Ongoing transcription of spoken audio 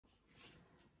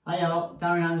Hi all,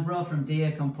 Darren Hansborough from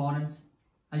DA Components.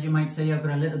 As you might see, I've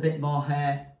got a little bit more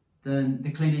hair than the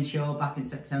cleaning show back in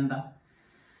September.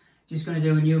 Just going to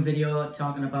do a new video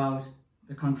talking about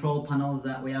the control panels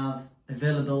that we have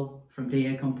available from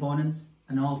DA Components,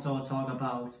 and also talk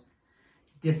about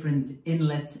different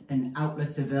inlet and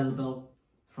outlets available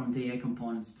from DA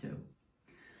Components too.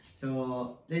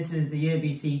 So this is the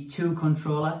ABC2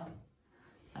 controller.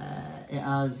 It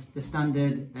has the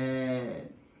standard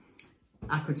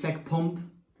Aquatech pump.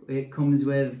 It comes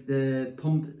with the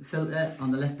pump filter on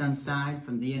the left hand side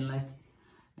from the inlet,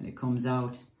 and it comes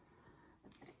out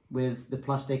with the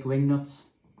plastic wing nuts,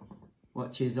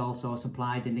 which is also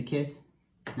supplied in the kit.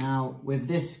 Now with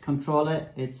this controller,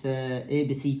 it's a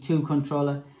ABC2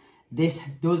 controller. This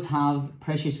does have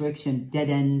pressure switch and dead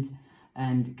end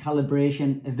and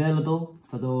calibration available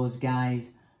for those guys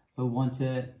who want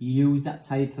to use that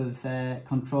type of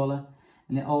controller.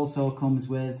 And it also comes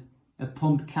with a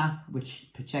pump cap which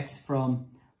protects from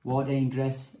water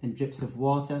ingress and drips of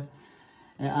water.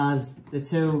 It has the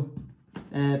two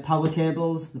power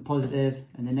cables, the positive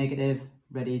and the negative,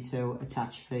 ready to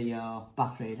attach for your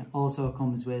battery. It also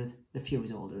comes with the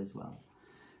fuse holder as well.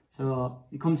 So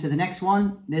you come to the next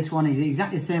one. This one is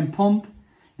exactly the same pump,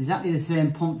 exactly the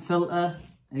same pump filter,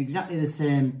 exactly the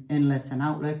same inlets and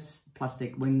outlets,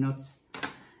 plastic wing nuts.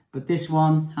 But this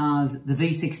one has the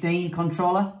V16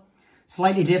 controller.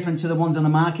 Slightly different to the ones on the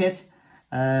market.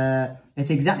 It's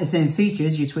exactly the same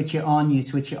features. You switch it on, you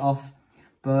switch it off.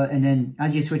 And then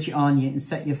as you switch it on, you can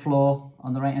set your flow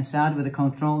on the right hand side with a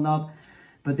control knob.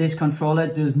 But this controller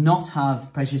does not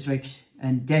have pressure switch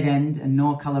and dead end and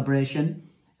no calibration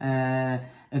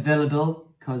available,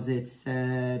 because it's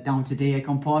down to DA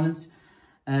Components.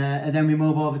 And then we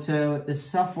move over to the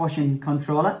soft washing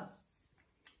control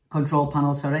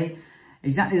panel, sorry.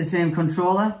 Exactly the same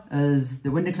controller as the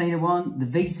window cleaner one, the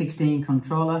V16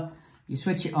 controller. You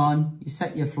switch it on, you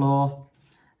set your flow,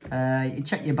 you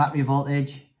check your battery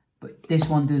voltage, but this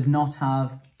one does not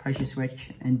have pressure switch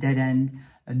and dead end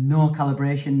and no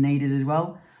calibration needed as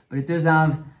well. But it does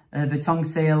have the tongue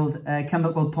sealed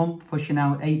chemical pump pushing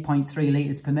out 8.3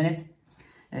 litres per minute.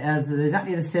 It has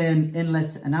exactly the same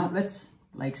inlets and outlets,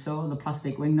 like so, the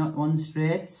plastic wing nut one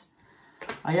straight.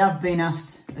 I have been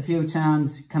asked a few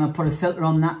times, can I put a filter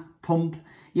on that pump?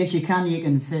 Yes, you can. You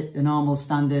can fit the normal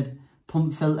standard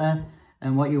pump filter,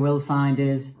 and what you will find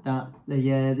is that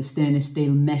the stainless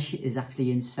steel mesh is actually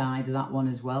inside of that one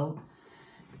as well.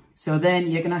 So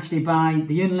then you can actually buy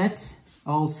the inlets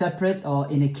all separate or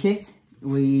in a kit.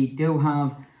 We do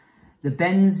have the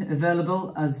bends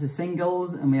available as the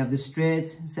singles, and we have the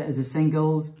straights set as the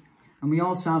singles, and we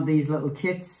also have these little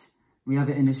kits. We have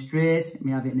it in a straight, we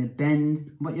have it in a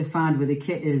bend. What you find with the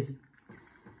kit is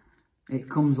it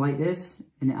comes like this,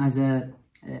 and it has a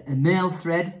male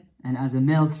thread, and it has a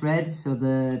male thread. So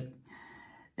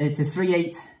it's a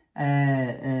 3/8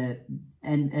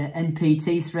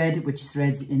 NPT thread, which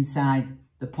threads inside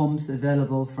the pumps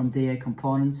available from DA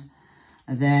Components.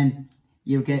 And then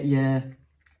you get your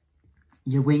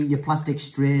wing, your plastic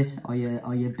straight or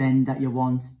your bend that you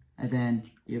want, and then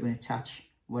you're going to attach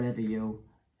whatever you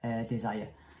desire.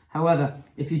 However,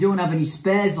 if you don't have any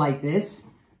spares like this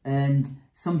and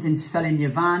something's fell in your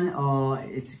van, or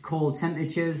it's cold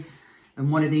temperatures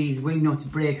and one of these wing nuts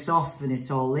breaks off and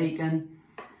it's all leaking,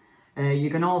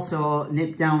 you can also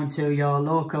nip down to your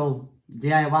local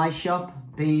DIY shop,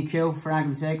 B&Q for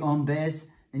argument's sake, on base,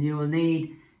 and you will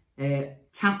need a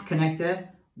tap connector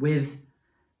with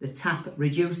the tap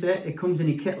reducer. It comes in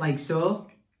a kit like so.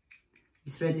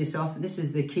 You thread this off, and this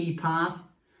is the key part.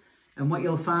 And what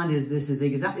you'll find is this is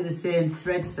exactly the same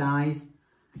thread size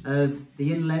of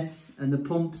the inlets and the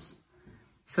pumps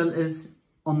filters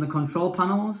on the control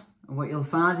panels. And what you'll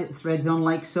find, it threads on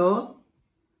like so.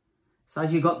 So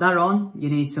as you got that on, you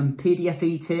need some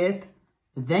PDFE tape.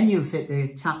 Then you fit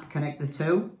the tap connector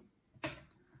too.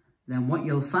 Then what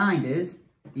you'll find is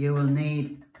you will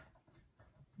need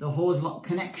the hose lock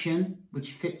connection,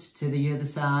 which fits to the other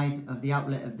side of the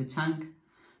outlet of the tank.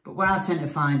 But what I tend to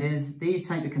find is these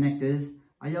type of connectors,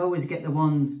 I always get the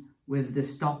ones with the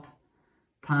stop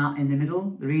part in the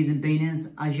middle. The reason being is,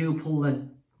 as you pull the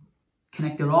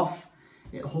connector off,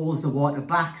 it holds the water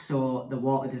back so the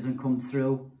water doesn't come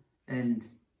through and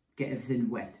get everything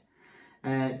wet.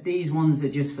 These ones are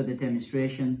just for the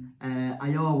demonstration.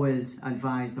 I always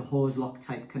advise the hose lock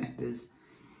type connectors,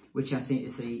 which I seem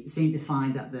to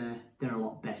find that they're a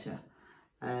lot better.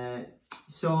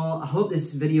 So I hope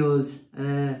this video's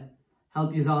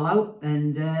helped you all out,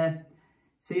 and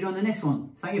see you on the next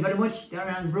one. Thank you very much.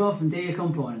 Darren Hansborough from DA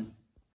Components.